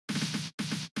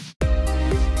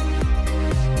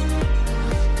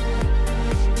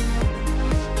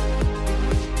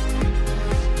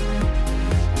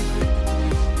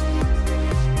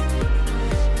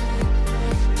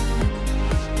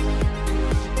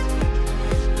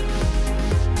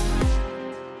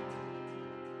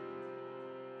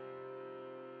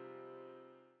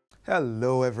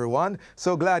Hello everyone,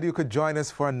 so glad you could join us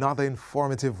for another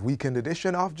informative weekend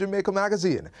edition of Jamaica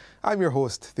Magazine. I'm your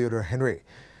host, Theodore Henry.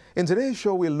 In today's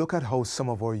show, we'll look at how some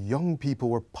of our young people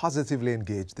were positively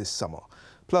engaged this summer.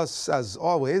 Plus, as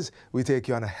always, we take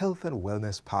you on a health and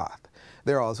wellness path.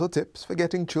 There are also tips for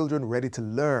getting children ready to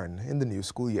learn in the new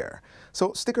school year.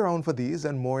 So stick around for these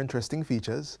and more interesting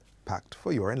features packed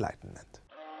for your enlightenment.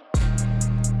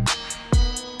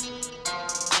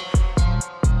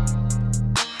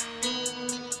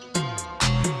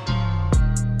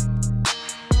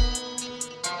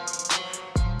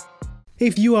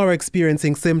 If you are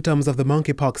experiencing symptoms of the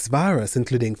monkeypox virus,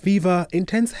 including fever,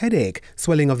 intense headache,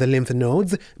 swelling of the lymph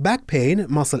nodes, back pain,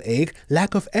 muscle ache,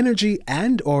 lack of energy,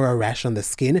 and/or a rash on the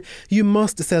skin, you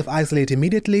must self-isolate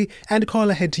immediately and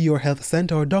call ahead to your health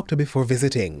center or doctor before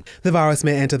visiting. The virus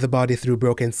may enter the body through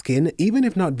broken skin, even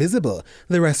if not visible,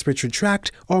 the respiratory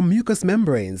tract, or mucous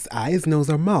membranes, eyes, nose,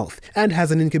 or mouth, and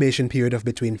has an incubation period of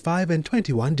between 5 and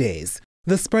 21 days.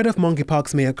 The spread of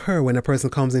monkeypox may occur when a person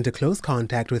comes into close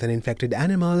contact with an infected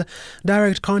animal,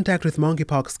 direct contact with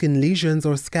monkeypox skin lesions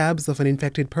or scabs of an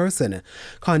infected person,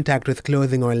 contact with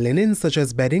clothing or linen such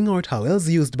as bedding or towels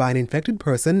used by an infected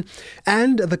person,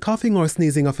 and the coughing or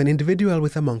sneezing of an individual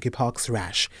with a monkeypox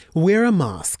rash. Wear a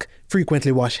mask.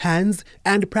 Frequently wash hands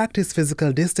and practice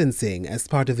physical distancing as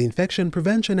part of the infection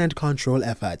prevention and control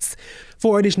efforts.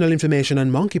 For additional information on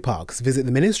monkeypox, visit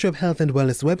the Ministry of Health and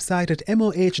Wellness website at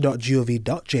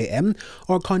moh.gov.jm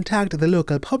or contact the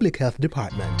local public health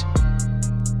department.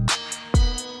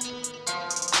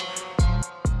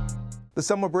 The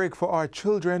summer break for our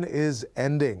children is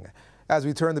ending. As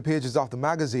we turn the pages of the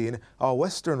magazine, our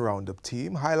Western Roundup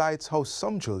team highlights how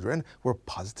some children were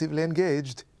positively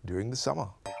engaged during the summer.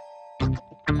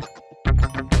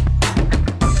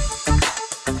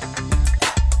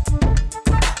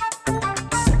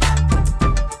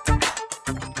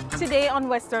 Today on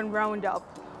Western Roundup,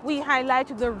 we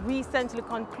highlight the recently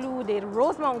concluded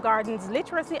Rosemount Gardens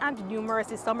Literacy and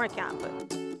Numeracy Summer Camp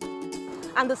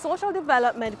and the Social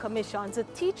Development Commission to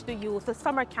Teach the Youth the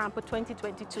Summer Camp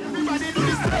 2022.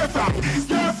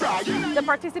 The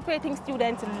participating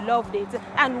students loved it,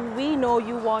 and we know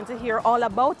you want to hear all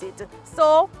about it,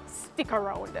 so stick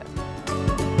around.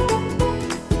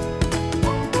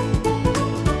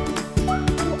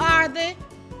 Who are the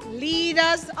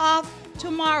leaders of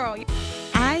tomorrow?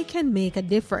 I Can Make a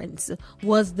Difference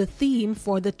was the theme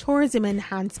for the Tourism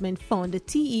Enhancement Fund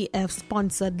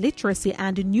TEF-sponsored Literacy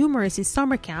and Numeracy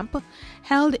Summer Camp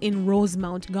held in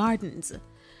Rosemount Gardens.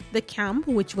 The camp,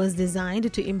 which was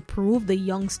designed to improve the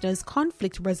youngsters'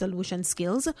 conflict resolution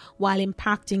skills while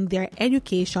impacting their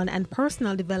education and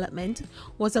personal development,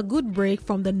 was a good break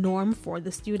from the norm for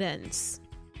the students.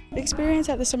 The experience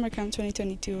at the Summer Camp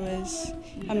 2022 was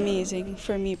amazing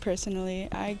for me personally.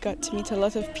 I got to meet a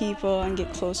lot of people and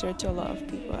get closer to a lot of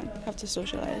people and have to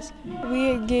socialize.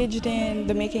 We engaged in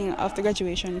the making of the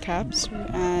graduation caps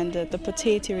and the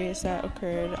potato race that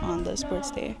occurred on the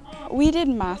sports day. We did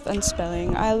math and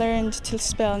spelling. I learned to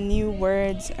spell new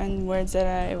words and words that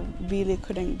I really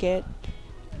couldn't get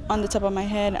on the top of my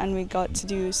head, and we got to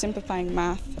do simplifying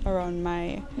math around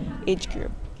my age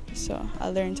group. So I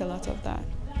learned a lot of that.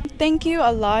 Thank you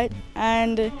a lot,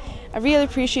 and I really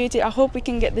appreciate it. I hope we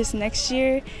can get this next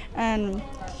year, and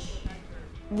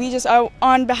we just are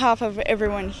on behalf of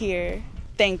everyone here.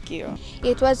 Thank you.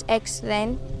 It was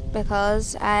excellent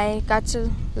because I got to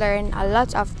learn a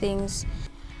lot of things.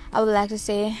 I would like to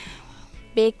say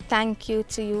big thank you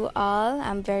to you all.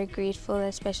 I'm very grateful,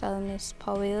 especially Miss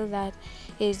Powell, that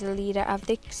is the leader of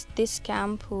this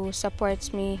camp, who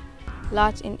supports me a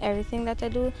lot in everything that I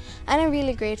do. And I'm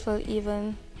really grateful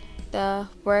even the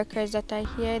workers that are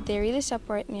here. They really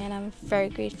support me, and I'm very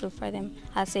grateful for them.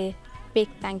 I'll say big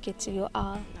thank you to you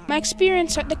all. My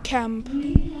experience at the camp,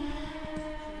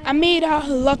 I made a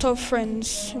lot of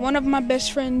friends. One of my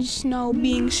best friends now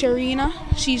being Serena.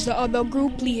 She's the other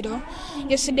group leader.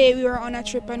 Yesterday we were on a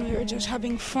trip and we were just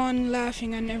having fun,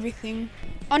 laughing and everything.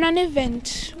 On an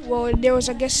event, well, there was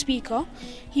a guest speaker.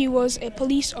 He was a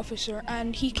police officer,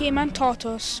 and he came and taught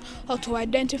us how to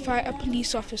identify a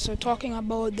police officer, talking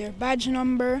about their badge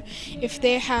number, if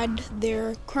they had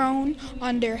their crown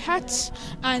on their hats,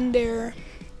 and their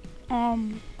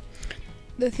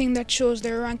the thing that shows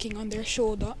their ranking on their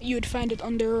shoulder. You would find it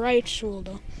on their right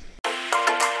shoulder.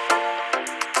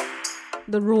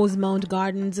 The Rosemount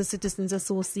Gardens Citizens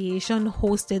Association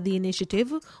hosted the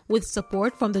initiative with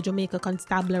support from the Jamaica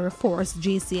Constabulary Force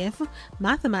JCF,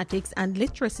 mathematics and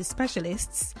literacy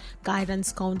specialists,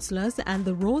 guidance counselors, and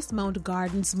the Rosemount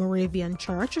Gardens Moravian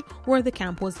Church, where the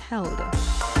camp was held.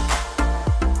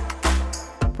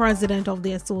 President of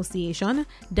the association,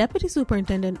 Deputy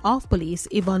Superintendent of Police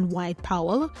Yvonne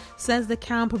White-Powell, says the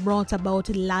camp brought about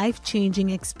life-changing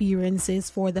experiences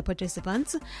for the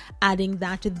participants, adding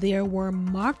that there were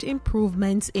marked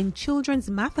improvements in children's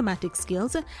mathematics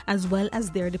skills as well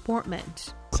as their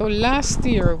deportment. So last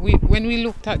year, when we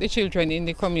looked at the children in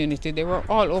the community, they were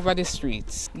all over the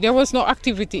streets. There was no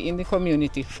activity in the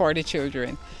community for the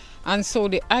children. And so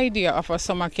the idea of a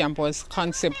summer camp was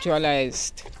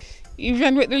conceptualized,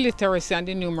 even with the literacy and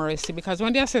the numeracy, because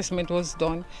when the assessment was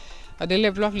done, the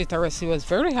level of literacy was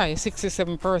very high,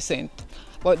 67%,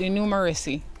 but the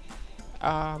numeracy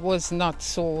was not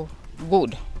so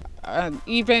good. And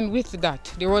even with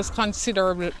that, there was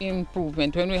considerable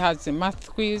improvement when we had the math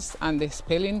quiz and the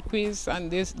spelling quiz,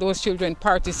 and those children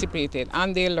participated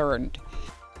and they learned.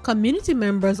 Community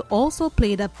members also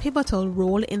played a pivotal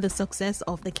role in the success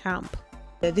of the camp.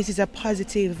 This is a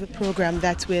positive program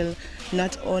that will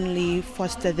not only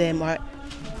foster them or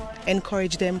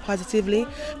encourage them positively,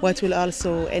 but will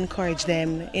also encourage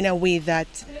them in a way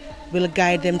that will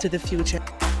guide them to the future.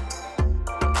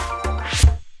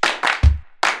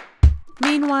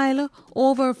 Meanwhile,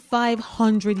 over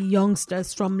 500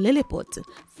 youngsters from Lilliput,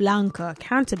 Flanker,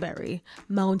 Canterbury,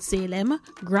 Mount Salem,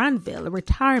 Granville,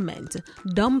 Retirement,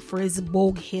 Dumfries,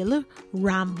 Bogue Hill,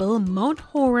 Ramble, Mount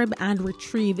Horeb and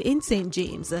Retrieve in St.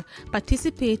 James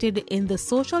participated in the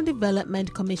Social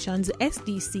Development Commission's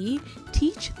SDC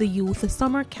Teach the Youth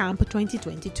Summer Camp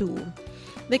 2022.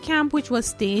 The camp, which was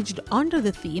staged under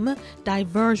the theme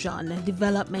Diversion,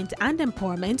 Development and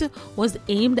Empowerment, was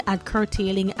aimed at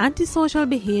curtailing antisocial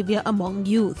behavior among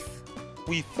youth.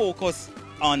 We focus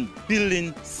on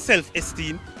building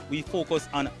self-esteem, we focus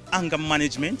on anger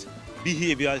management,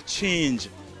 behavioral change,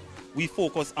 we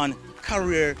focus on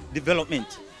career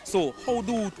development. So how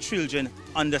do children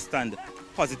understand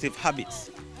positive habits?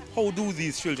 How do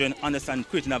these children understand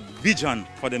creating a vision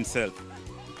for themselves?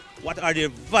 What are their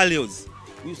values?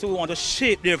 So we want to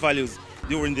shape their values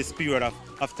during this period of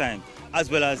time,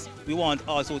 as well as we want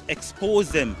also to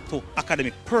expose them to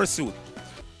academic pursuit.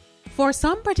 For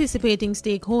some participating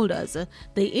stakeholders,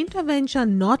 the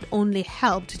intervention not only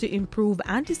helped to improve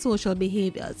antisocial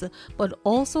behaviors, but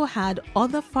also had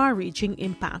other far-reaching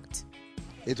impact.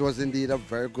 It was indeed a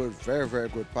very good, very, very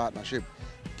good partnership.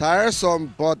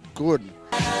 Tiresome, but good.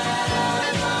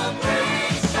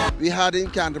 We had in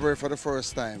Canterbury for the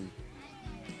first time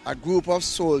a group of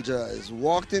soldiers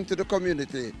walked into the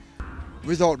community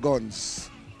without guns.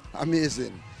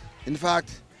 Amazing. In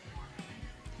fact,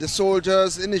 the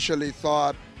soldiers initially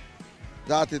thought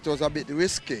that it was a bit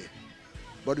risky,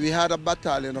 but we had a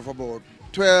battalion of about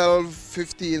 12,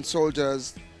 15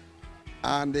 soldiers,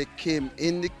 and they came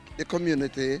in the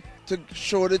community to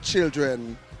show the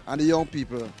children and the young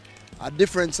people a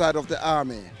different side of the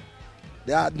army.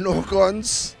 They had no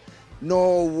guns,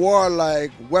 no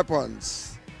warlike weapons.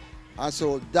 And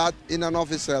so that in and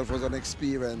of itself was an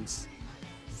experience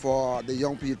for the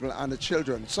young people and the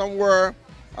children. Some were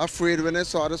afraid when they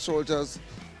saw the soldiers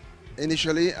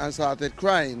initially and started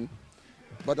crying,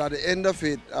 but at the end of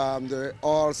it, they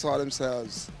all saw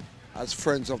themselves as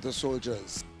friends of the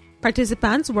soldiers.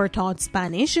 Participants were taught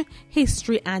Spanish,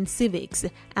 history and civics,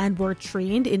 and were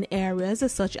trained in areas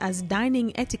such as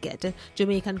dining etiquette,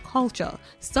 Jamaican culture,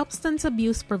 substance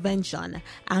abuse prevention,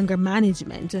 anger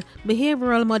management,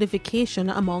 behavioral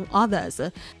modification, among others.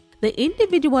 The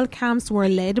individual camps were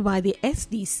led by the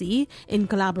SDC in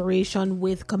collaboration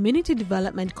with community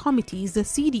development committees, the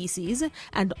CDCs,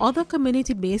 and other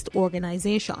community-based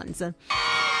organizations.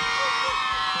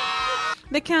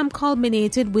 The camp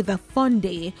culminated with a fun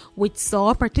day, which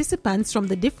saw participants from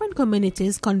the different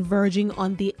communities converging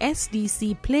on the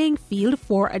SDC playing field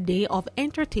for a day of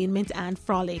entertainment and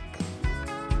frolic.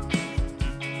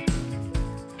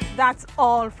 That's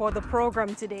all for the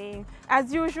program today.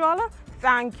 As usual,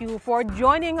 thank you for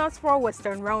joining us for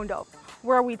Western Roundup,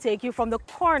 where we take you from the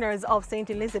corners of St.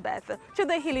 Elizabeth to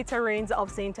the hilly terrains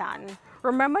of St. Anne.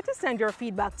 Remember to send your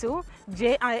feedback to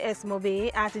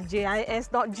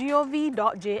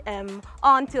jismove@jis.gov.jm.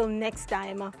 Until next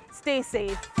time, stay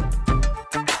safe.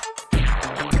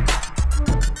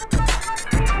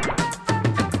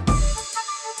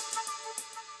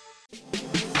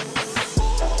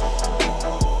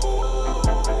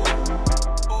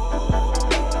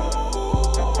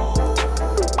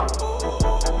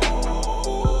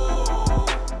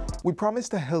 We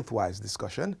promised a health-wise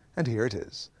discussion, and here it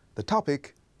is. The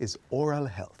topic is oral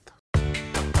health.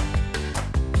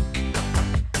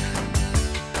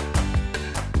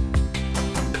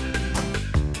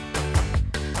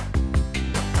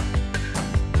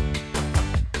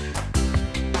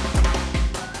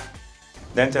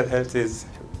 Dental health is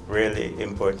really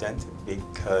important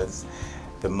because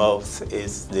the mouth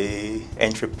is the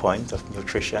entry point of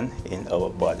nutrition in our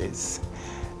bodies.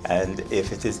 And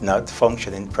if it is not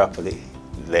functioning properly,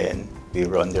 then we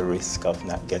run the risk of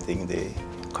not getting the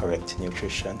correct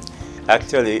nutrition.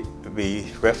 Actually,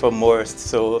 we refer more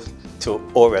so to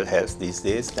oral health these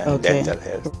days than dental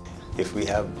health. If we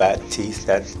have bad teeth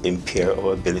that impair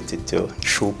our ability to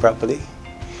chew properly,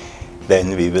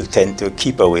 then we will tend to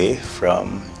keep away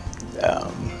from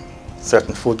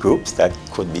certain food groups that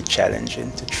could be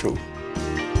challenging to chew.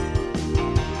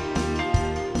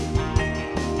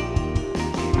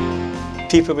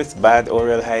 People with bad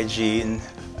oral hygiene,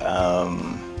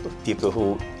 people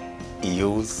who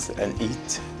use and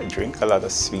eat and drink a lot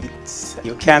of sweets,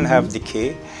 you can have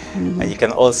decay, and you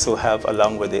can also have,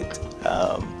 along with it,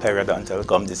 periodontal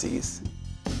gum disease.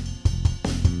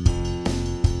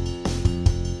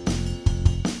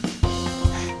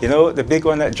 You know, the big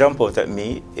one that jumps out at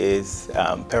me is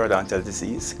periodontal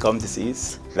disease, gum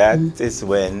disease. That is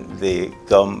when the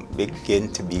gum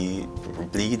begin to be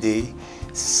bleedy,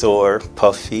 sore,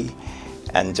 puffy,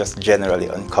 and just generally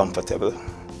uncomfortable.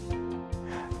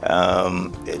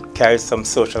 It carries some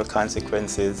social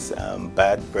consequences,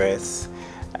 bad breath,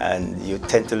 and you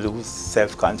tend to lose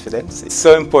self-confidence. It's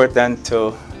so important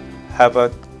to have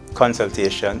a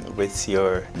consultation with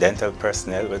your dental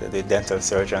personnel, whether the dental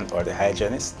surgeon or the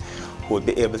hygienist, who will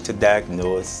be able to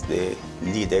diagnose the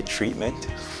needed treatment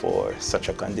for such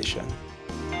a condition.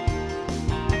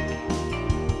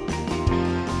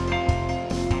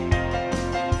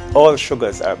 All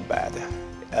sugars are bad,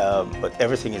 but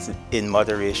everything is in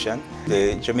moderation.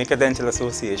 The Jamaica Dental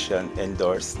Association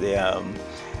endorsed the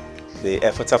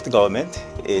efforts of the government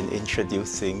in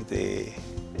reducing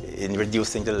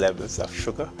the levels of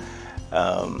sugar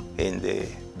in the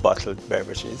bottled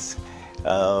beverages.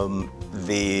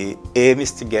 The aim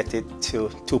is to get it to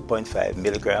 2.5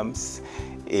 milligrams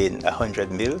in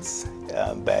 100 mils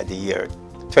by the year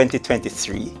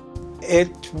 2023.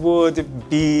 It would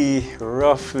be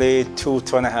roughly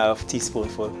 2.5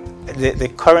 teaspoonfuls. The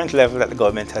current level that the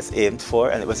government has aimed for,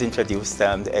 and it was introduced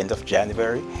at the end of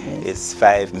January, is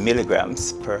 5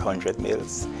 milligrams per 100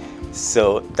 mils.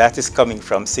 So that is coming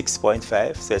from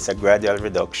 6.5, so it's a gradual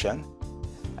reduction.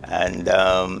 And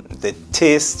the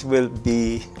taste will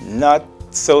be not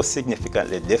so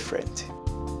significantly different.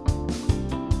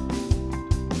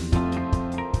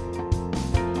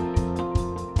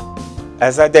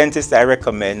 As a dentist, I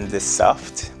recommend the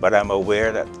soft, but I'm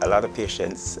aware that a lot of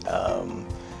patients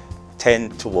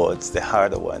tend towards the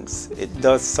harder ones. It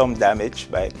does some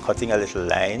damage by cutting a little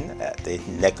line at the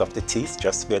neck of the teeth,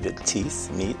 just where the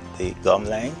teeth meet the gum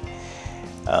line.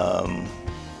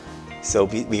 So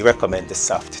we recommend the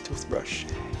soft toothbrush.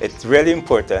 It's really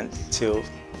important to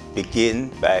begin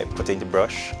by putting the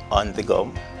brush on the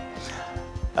gum.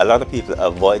 A lot of people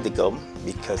avoid the gum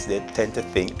because they tend to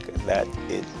think that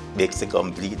it makes the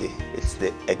gum bleedy. It's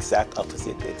the exact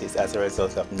opposite. It is as a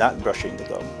result of not brushing the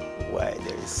gum why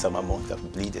there is some amount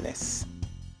of bleediness.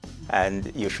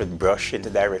 And you should brush in the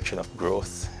direction of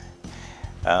growth.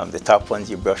 The top ones,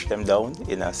 you brush them down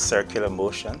in a circular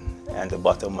motion, and the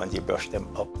bottom ones, you brush them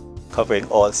up, covering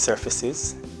all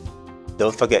surfaces.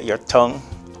 Don't forget your tongue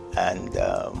and,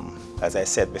 as I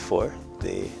said before,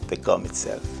 the gum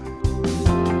itself.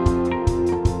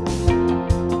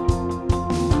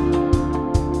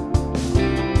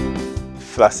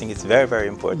 Flossing is very, very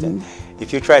important.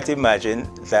 If you try to imagine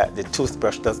that the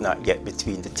toothbrush does not get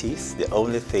between the teeth, the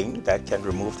only thing that can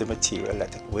remove the material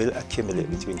that will accumulate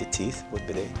between the teeth would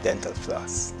be the dental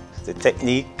floss. The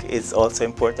technique is also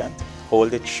important.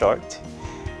 Hold it short,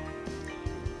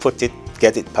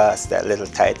 get it past that little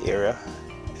tight area,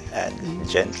 and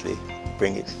gently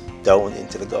bring it down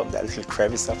into the gum, that little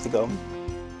crevice of the gum,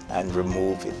 and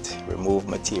remove it. Remove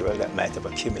material that might have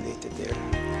accumulated there.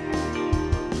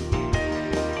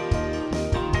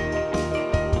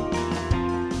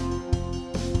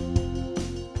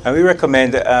 And we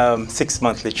recommend 6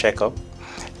 monthly checkup.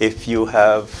 If you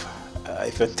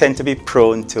tend to be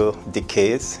prone to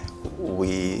decays,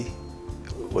 we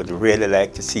would really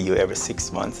like to see you every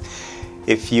 6 months.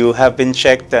 If you have been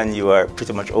checked and you are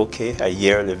pretty much okay, a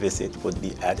yearly visit would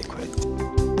be adequate.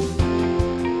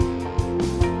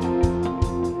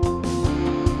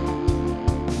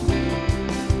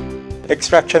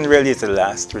 Extraction really is the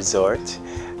last resort.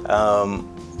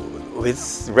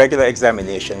 With regular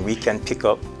examination, we can pick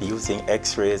up using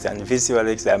x-rays and visual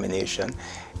examination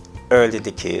early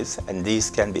decays, and these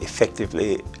can be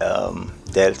effectively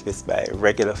dealt with by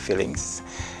regular fillings.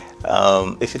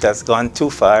 If it has gone too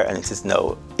far and it is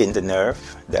now in the nerve,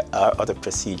 there are other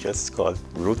procedures called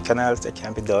root canals that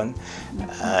can be done.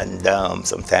 And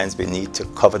sometimes we need to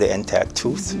cover the entire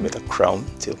tooth with a crown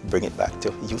to bring it back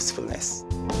to usefulness.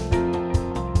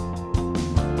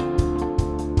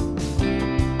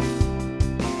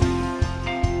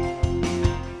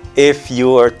 If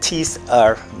your teeth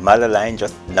are malaligned,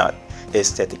 just not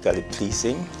aesthetically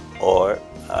pleasing, or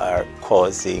are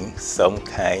causing some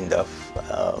kind of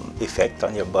effect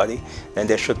on your body, then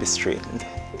they should be straightened.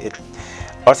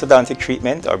 Orthodontic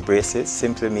treatment or braces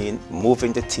simply mean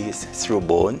moving the teeth through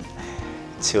bone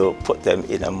to put them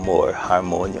in a more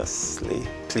harmoniously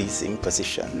pleasing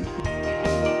position.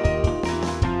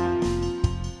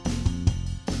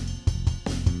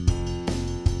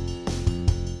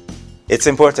 It's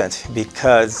important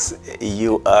because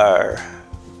you are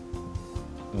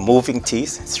moving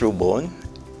teeth through bone,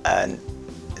 and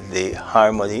the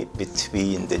harmony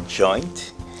between the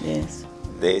joint,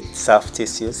 the soft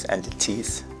tissues and the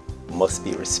teeth must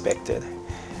be respected.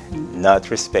 Not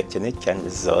respecting it can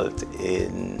result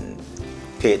in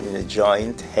pain in the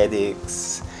joint,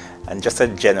 headaches, and just a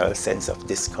general sense of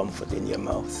discomfort in your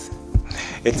mouth.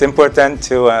 It's important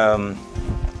to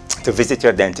visit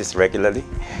your dentist regularly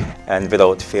and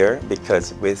without fear,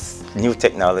 because with new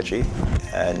technology,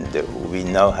 and we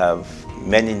now have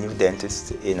many new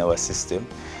dentists in our system,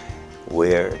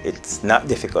 where it's not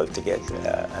difficult to get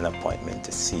an appointment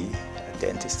to see a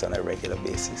dentist on a regular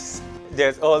basis.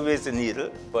 There's always a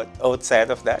needle, but outside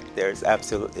of that, there's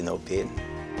absolutely no pain.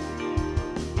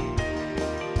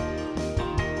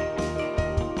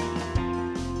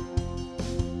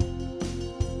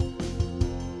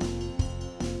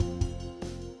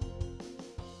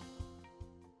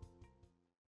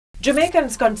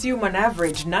 Jamaicans consume on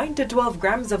average 9 to 12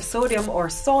 grams of sodium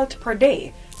or salt per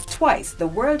day, twice the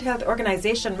World Health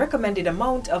Organization recommended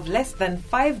amount of less than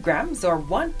 5 grams or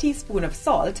 1 teaspoon of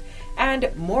salt,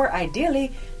 and more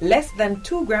ideally, less than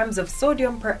 2 grams of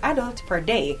sodium per adult per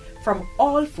day from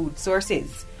all food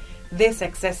sources. This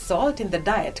excess salt in the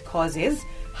diet causes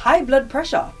high blood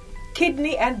pressure,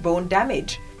 kidney and bone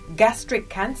damage, gastric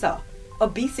cancer,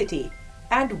 obesity,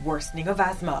 and worsening of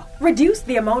asthma. Reduce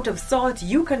the amount of salt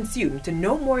you consume to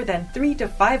no more than 3 to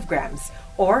 5 grams,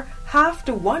 or half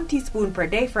to 1 teaspoon per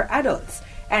day for adults,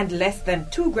 and less than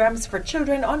 2 grams for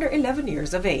children under 11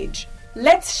 years of age.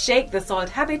 Let's shake the salt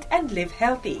habit and live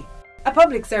healthy. A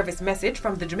public service message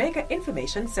from the Jamaica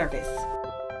Information Service.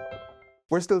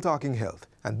 We're still talking health,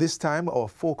 and this time our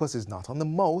focus is not on the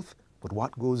mouth, but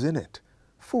what goes in it.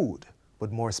 Food,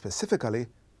 but more specifically,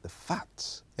 the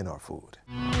fats in our food.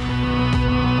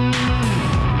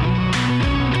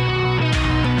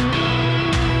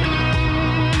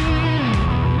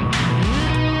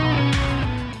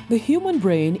 The human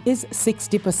brain is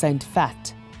 60%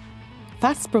 fat.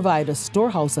 Fats provide a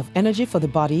storehouse of energy for the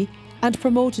body and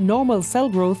promote normal cell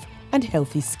growth and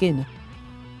healthy skin.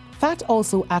 Fat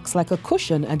also acts like a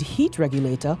cushion and heat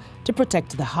regulator to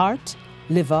protect the heart,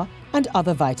 liver, and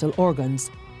other vital organs.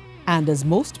 And as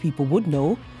most people would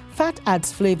know, fat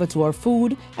adds flavor to our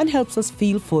food and helps us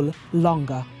feel full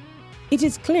longer. It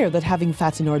is clear that having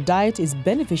fat in our diet is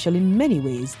beneficial in many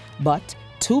ways, but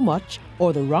too much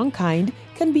or the wrong kind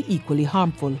can be equally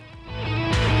harmful.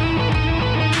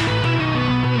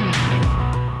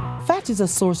 Fat is a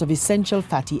source of essential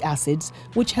fatty acids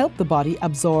which help the body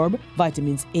absorb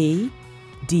vitamins A,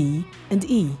 D, and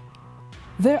E.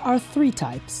 There are 3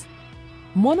 types.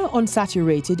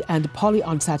 Monounsaturated and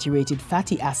polyunsaturated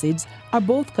fatty acids are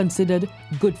both considered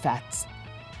good fats.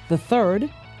 The third,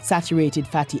 saturated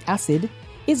fatty acid,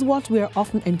 is what we are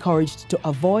often encouraged to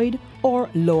avoid or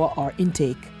lower our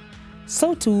intake.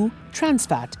 So too, trans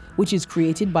fat, which is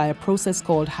created by a process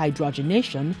called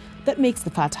hydrogenation that makes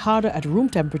the fat harder at room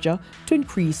temperature to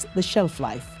increase the shelf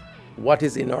life. What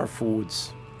is in our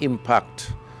foods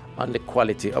impact on the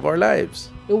quality of our lives?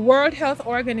 The World Health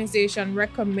Organization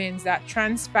recommends that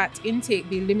trans fat intake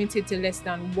be limited to less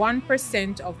than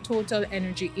 1% of total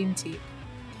energy intake,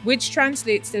 which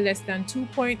translates to less than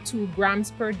 2.2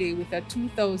 grams per day with a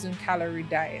 2,000 calorie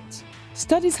diet.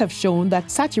 Studies have shown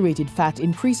that saturated fat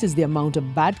increases the amount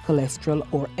of bad cholesterol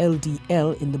or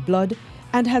LDL in the blood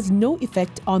and has no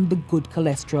effect on the good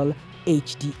cholesterol,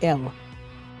 HDL.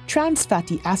 Trans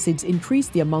fatty acids increase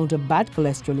the amount of bad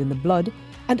cholesterol in the blood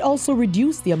and also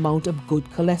reduce the amount of good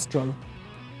cholesterol.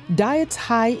 Diets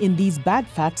high in these bad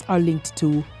fats are linked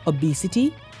to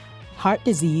obesity, heart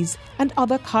disease, and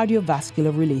other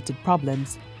cardiovascular-related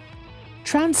problems.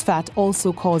 Trans fat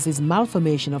also causes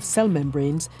malformation of cell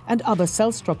membranes and other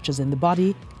cell structures in the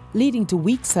body, leading to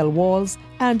weak cell walls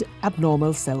and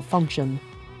abnormal cell function.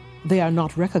 They are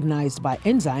not recognized by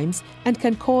enzymes and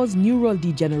can cause neural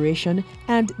degeneration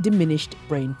and diminished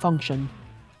brain function.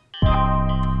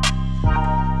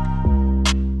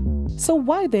 So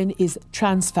why then is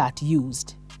trans fat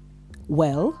used?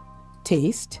 Well,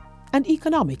 taste and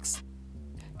economics.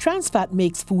 Trans fat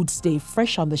makes food stay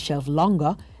fresh on the shelf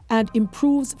longer and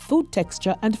improves food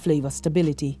texture and flavor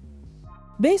stability.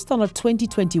 Based on a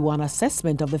 2021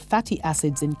 assessment of the fatty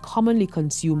acids in commonly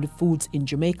consumed foods in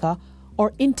Jamaica,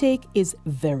 our intake is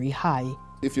very high.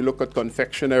 If you look at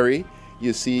confectionery,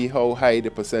 you see how high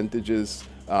the percentage is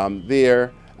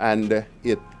there, and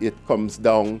it comes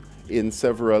down in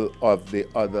several of the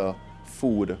other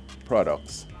food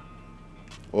products.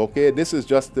 Okay, this is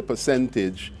just the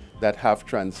percentage that have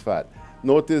trans fat.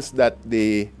 Notice that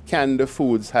the canned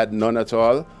foods had none at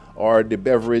all, or the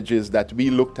beverages that we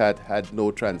looked at had no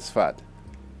trans fat.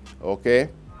 Okay?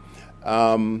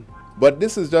 But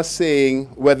this is just saying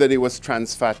whether there was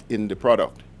trans fat in the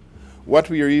product. What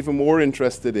we are even more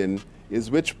interested in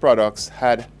is which products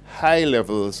had high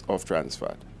levels of trans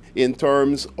fat. In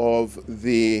terms of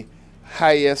the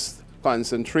highest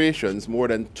concentrations, more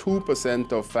than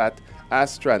 2% of fat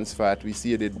as trans fat, we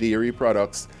see the dairy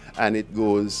products, and it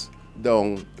goes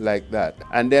down like that.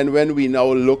 And then when we now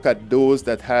look at those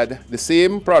that had the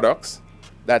same products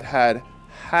that had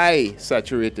high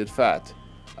saturated fat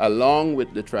along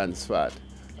with the trans fat,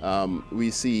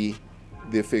 we see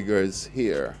the figures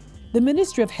here. The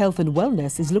Ministry of Health and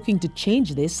Wellness is looking to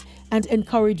change this and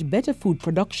encourage better food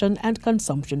production and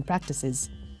consumption practices.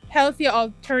 Healthier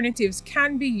alternatives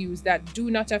can be used that do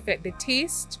not affect the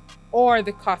taste or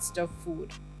the cost of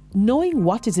food. Knowing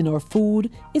what is in our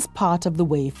food is part of the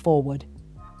way forward.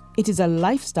 It is a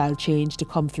lifestyle change to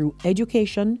come through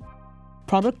education,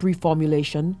 product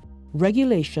reformulation,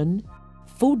 regulation,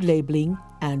 food labeling,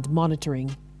 and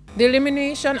monitoring. The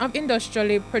elimination of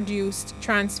industrially produced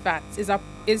trans fats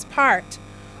is part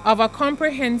of a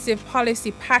comprehensive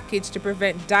policy package to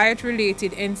prevent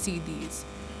diet-related NCDs,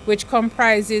 which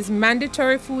comprises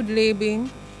mandatory food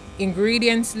labeling,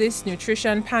 ingredients lists,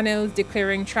 nutrition panels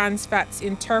declaring trans fats,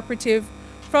 interpretive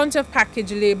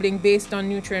front-of-package labeling based on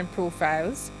nutrient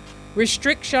profiles,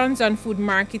 restrictions on food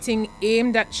marketing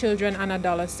aimed at children and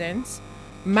adolescents,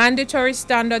 mandatory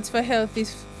standards for healthy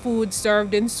food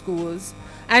served in schools,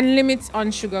 and limits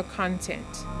on sugar content.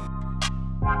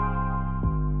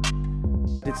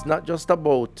 It's not just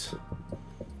about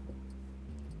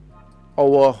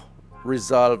our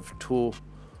resolve to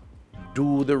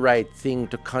do the right thing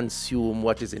to consume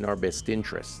what is in our best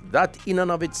interest. That in and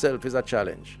of itself is a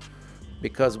challenge,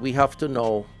 because we have to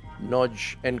now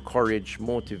nudge, encourage,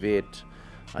 motivate,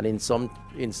 and in some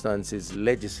instances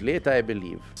legislate, I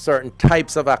believe, certain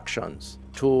types of actions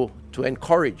to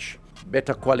encourage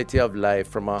better quality of life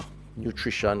from a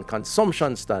nutrition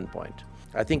consumption standpoint.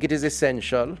 I think it is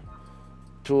essential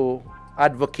to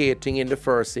advocating in the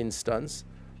first instance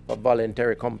for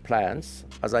voluntary compliance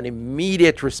as an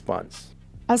immediate response.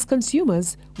 As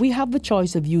consumers, we have the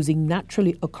choice of using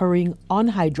naturally occurring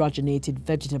unhydrogenated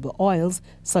vegetable oils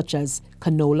such as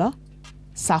canola,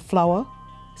 safflower,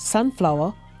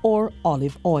 sunflower, or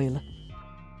olive oil.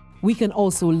 We can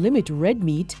also limit red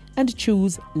meat and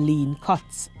choose lean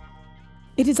cuts.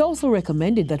 It is also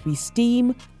recommended that we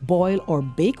steam, boil, or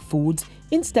bake foods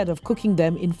instead of cooking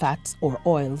them in fats or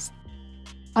oils.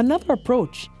 Another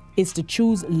approach is to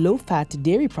choose low-fat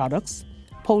dairy products,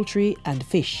 poultry, and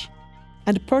fish,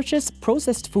 and purchase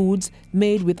processed foods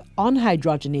made with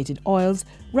unhydrogenated oils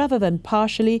rather than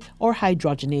partially or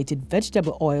hydrogenated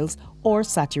vegetable oils or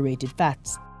saturated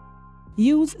fats.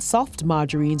 Use soft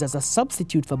margarines as a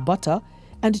substitute for butter,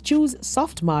 and choose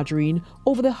soft margarine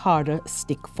over the harder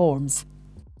stick forms.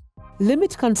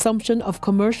 Limit consumption of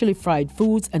commercially fried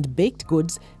foods and baked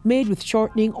goods made with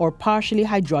shortening or partially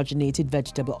hydrogenated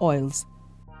vegetable oils.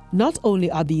 Not only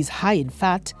are these high in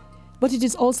fat, but it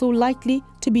is also likely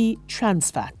to be trans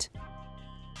fat.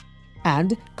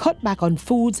 And cut back on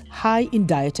foods high in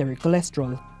dietary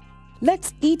cholesterol.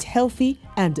 Let's eat healthy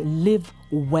and live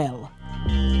well.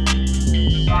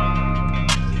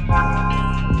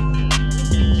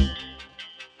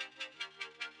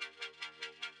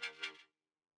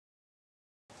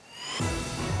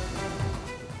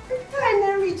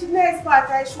 The next part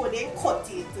I show them cut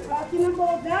it. Talking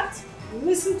about that,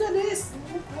 listen to this.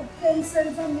 It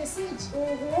sends a message.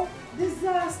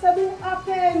 Disaster do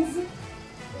happens.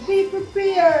 Be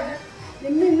prepared. The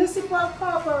municipal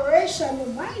corporation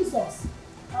reminds us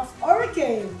of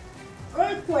hurricane,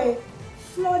 earthquake,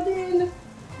 flooding,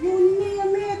 you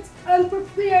name it, and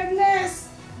preparedness.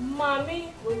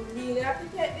 Mommy, we really have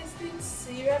to take this thing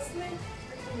seriously.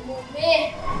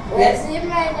 Mommy, where's the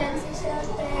emergency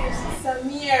shelters?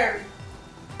 Samir.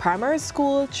 Primary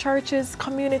school, churches,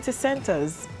 community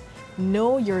centers.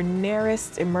 Know your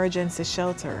nearest emergency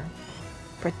shelter.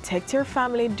 Protect your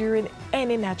family during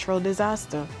any natural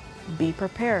disaster. Be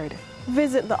prepared.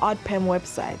 Visit the ODPEM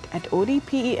website at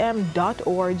odpem.org.jm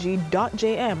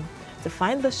to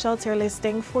find the shelter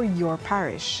listing for your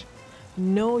parish.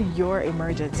 Know your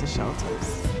emergency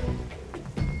shelters.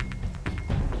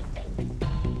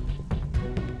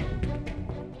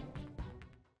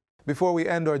 Before we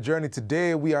end our journey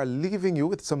today, we are leaving you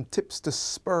with some tips to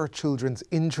spur children's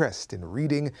interest in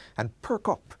reading and perk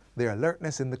up their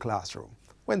alertness in the classroom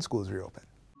when schools reopen.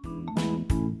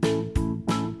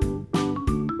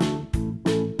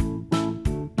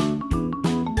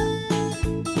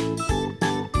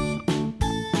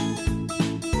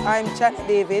 I'm Janet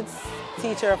Davids,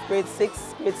 teacher of grade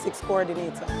 6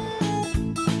 coordinator.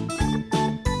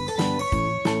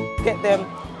 Get them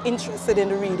interested in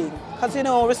the reading. Because you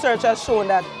know, research has shown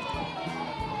that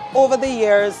over the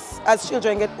years, as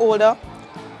children get older,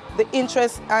 the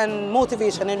interest and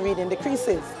motivation in reading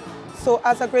decreases. So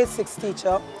as a grade 6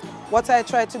 teacher, what I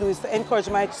try to do is to encourage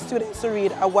my students to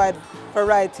read a wide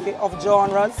variety of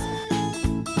genres.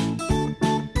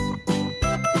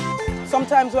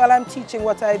 Sometimes while I'm teaching,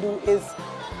 what I do is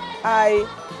I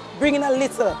bring in a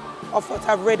little of what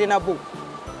I've read in a book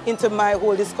into my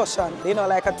whole discussion, you know,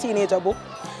 like a teenager book.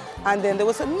 And then they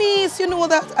will say, Miss, you know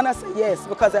that? And I say, yes,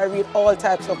 because I read all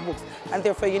types of books, and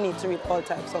therefore you need to read all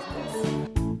types of books.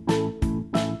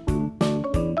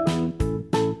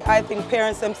 I think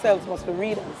parents themselves must be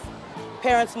readers.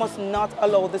 Parents must not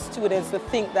allow the students to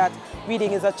think that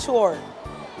reading is a chore.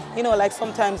 You know, like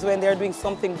sometimes when they're doing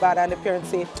something bad and the parents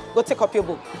say, go take up your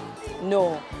book.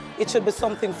 No, it should be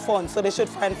something fun. So they should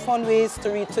find fun ways to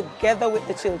read together with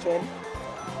the children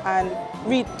and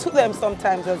read to them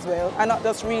sometimes as well, and not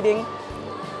just reading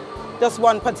just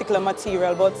one particular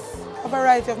material, but a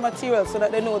variety of materials so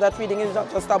that they know that reading is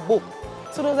not just a book.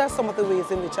 So those are some of the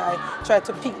ways in which I try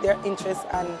to pique their interest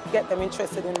and get them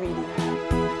interested in reading.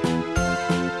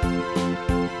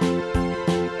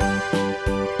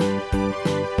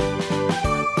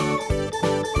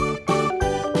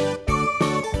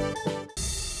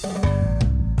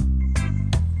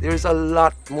 There's a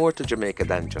lot more to Jamaica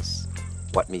than just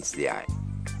what meets the eye.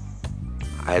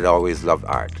 I had always loved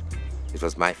art. It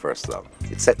was my first love.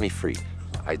 It set me free.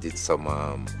 I did some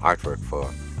artwork for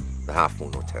the Half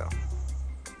Moon Hotel.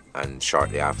 And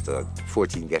shortly after,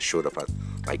 14 guests showed up at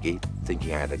my gate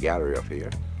thinking I had a gallery up here.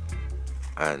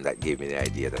 And that gave me the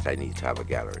idea that I need to have a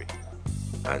gallery.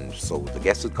 And so the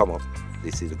guests would come up,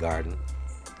 they see the garden,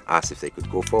 ask if they could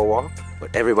go for a walk,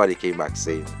 but everybody came back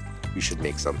saying we should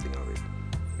make something of it.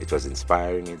 It was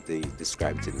inspiring, they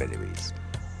described it in many ways.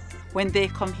 When they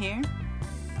come here,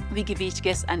 we give each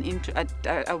guest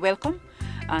a welcome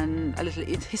and a little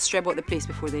history about the place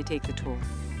before they take the tour.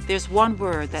 There's one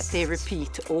word that they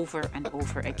repeat over and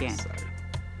over again.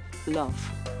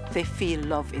 Love. They feel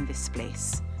love in this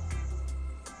place.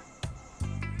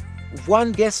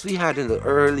 One guest we had in the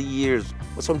early years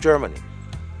was from Germany.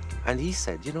 And he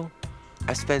said, you know,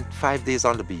 I spent 5 days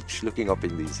on the beach looking up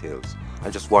in these hills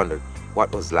and just wondered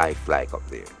what was life like up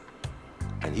there.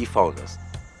 And he found us.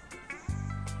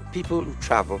 People who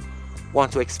travel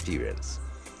want to experience.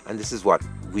 And this is what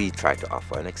we try to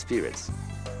offer, an experience.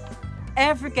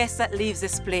 Every guest that leaves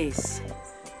this place,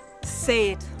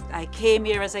 say it, I came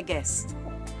here as a guest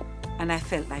and I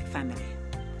felt like family.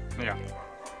 Yeah.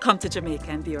 Come to Jamaica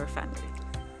and be your family.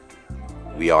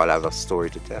 We all have a story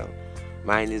to tell.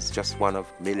 Mine is just one of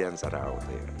millions that are out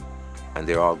there, and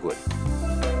they're all good.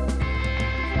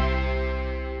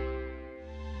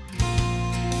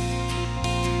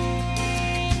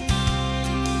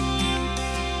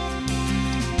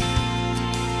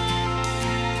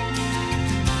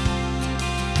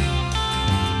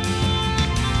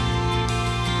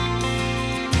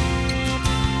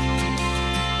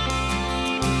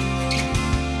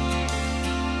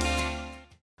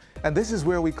 And this is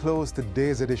where we close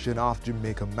today's edition of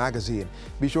Jamaica Magazine.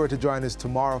 Be sure to join us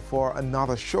tomorrow for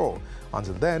another show.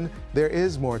 Until then, there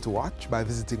is more to watch by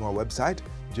visiting our website,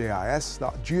 jis.gov.jm.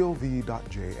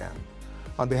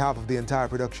 On behalf of the entire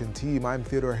production team, I'm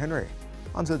Theodore Henry.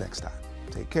 Until next time,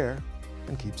 take care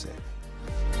and keep safe.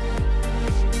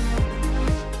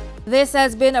 This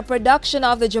has been a production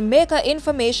of the Jamaica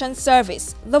Information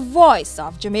Service, the voice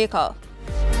of Jamaica.